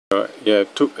you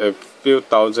took a few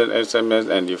thousand SMS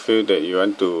and you feel that you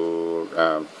want to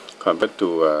convert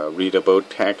to readable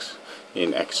text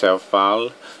in Excel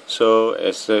file. So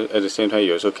at the same time,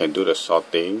 you also can do the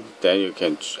sorting. Then you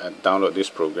can download this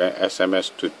program,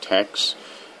 SMS to text.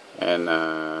 And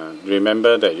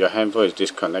remember that your handphone is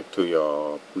disconnected to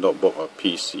your notebook or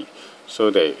PC, so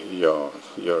that your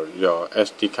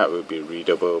SD card will be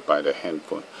readable by the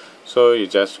handphone. So you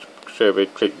just straight away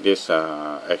click this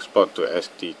export to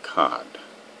SD card.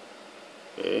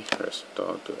 Okay,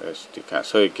 restore to SD card.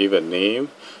 So you give a name,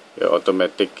 it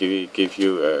automatically give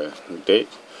you a date.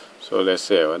 So let's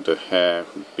say I want to have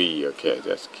B. Okay, I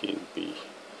just key in B.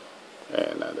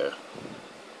 Another.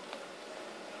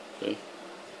 Okay,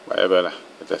 whatever lah.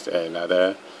 Just add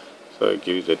another. So it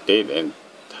gives the date and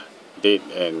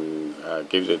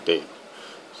gives the date.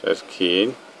 So just key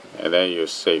in and then you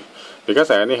save.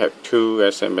 Because I only have 2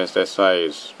 SMS, that's why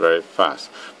it's very fast.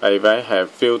 But if I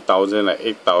have few thousand, like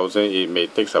 8,000, it may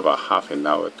take about half an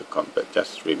hour to convert.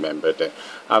 Just remember that.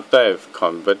 After I've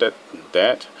converted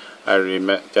that,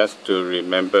 just to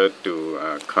remember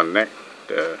to connect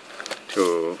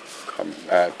to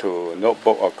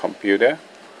notebook or computer.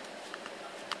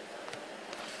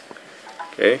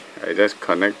 Okay, I just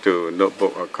connect to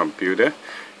notebook or computer,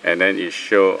 and then it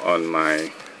show on my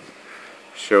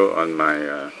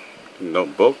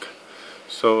notebook.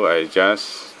 So I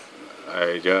just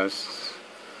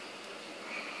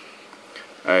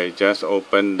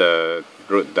open the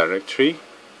root directory.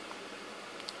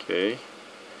 Okay,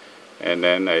 and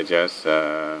then I just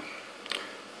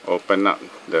open up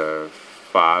the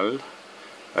file,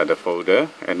 the folder,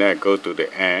 and then I go to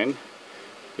the end.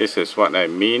 This is what I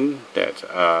mean, that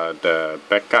the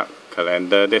backup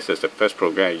calendar, this is the first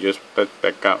program I use,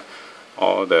 backup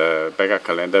all the backup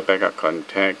calendar, backup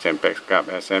contacts, and backup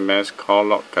SMS, call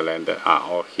log calendar are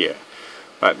all here.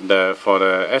 But for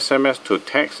the SMS to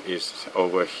text is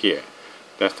over here.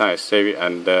 That's why I save it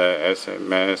under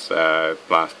SMS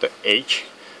plus the H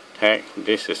tag.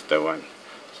 This is the one.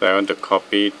 So I want to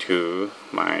copy to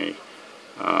my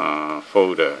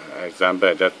folder. Example,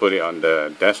 I just put it on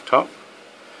the desktop.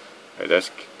 I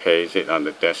just paste it on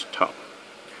the desktop.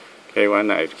 Okay, when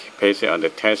I paste it on the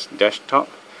test desktop,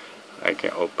 I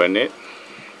can open it,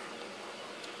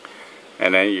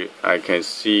 and then I can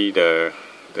see the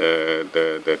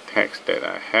text that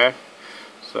I have.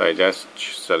 So I just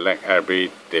select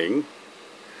everything.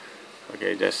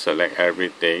 Okay, just select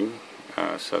everything,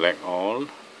 select all,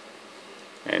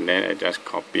 and then I just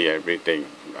copy everything.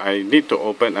 I need to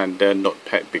open under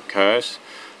Notepad because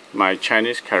my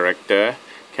Chinese character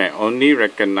can only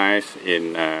recognize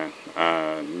in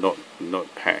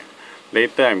Notepad.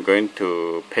 Later I'm going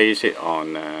to paste it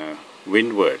on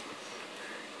WinWord.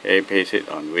 Okay, paste it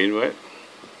on WinWord.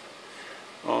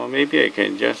 Or maybe I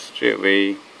can just straight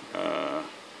away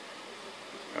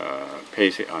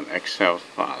paste it on Excel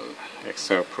file,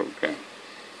 Excel program.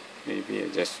 Maybe I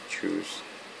just choose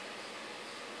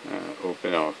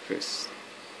Open Office.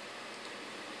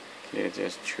 Okay,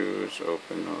 just choose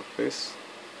Open Office.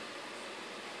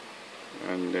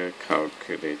 Under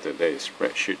calculator, that is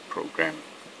spreadsheet program.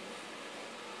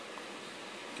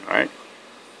 Alright,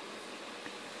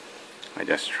 I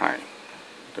just try.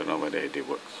 Don't know whether it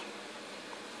works.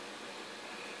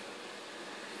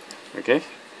 Okay,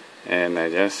 and I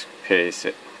just paste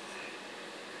it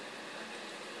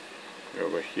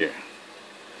over here.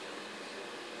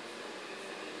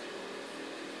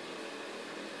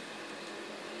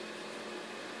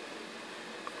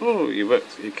 Oh, it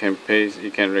works. You can paste, you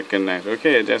can recognize.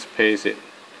 Okay, I just paste it.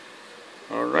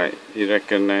 Alright, it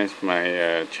recognized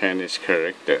my Chinese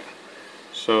character.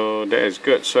 So that is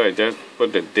good. So I just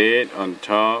put the date on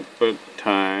top, put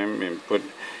time, and put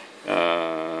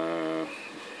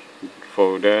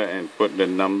folder, and put the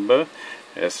number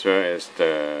as well as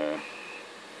the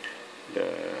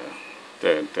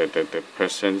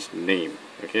person's name.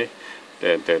 Okay,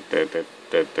 the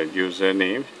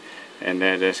username. And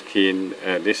then just key in,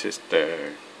 this is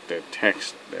the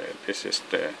text, this is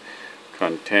the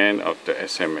content of the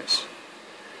SMS.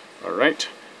 Alright,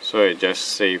 so I just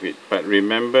save it. But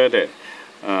remember that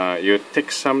you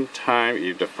take some time.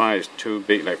 If the file is too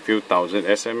big, like few thousand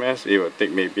SMS, it will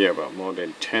take maybe about more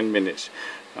than 10 minutes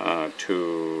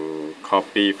to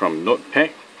copy from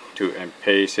Notepad and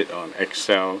paste it on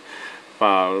Excel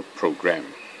file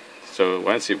program. So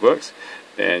once it works,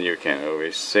 then you can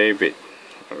always save it.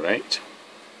 Alright.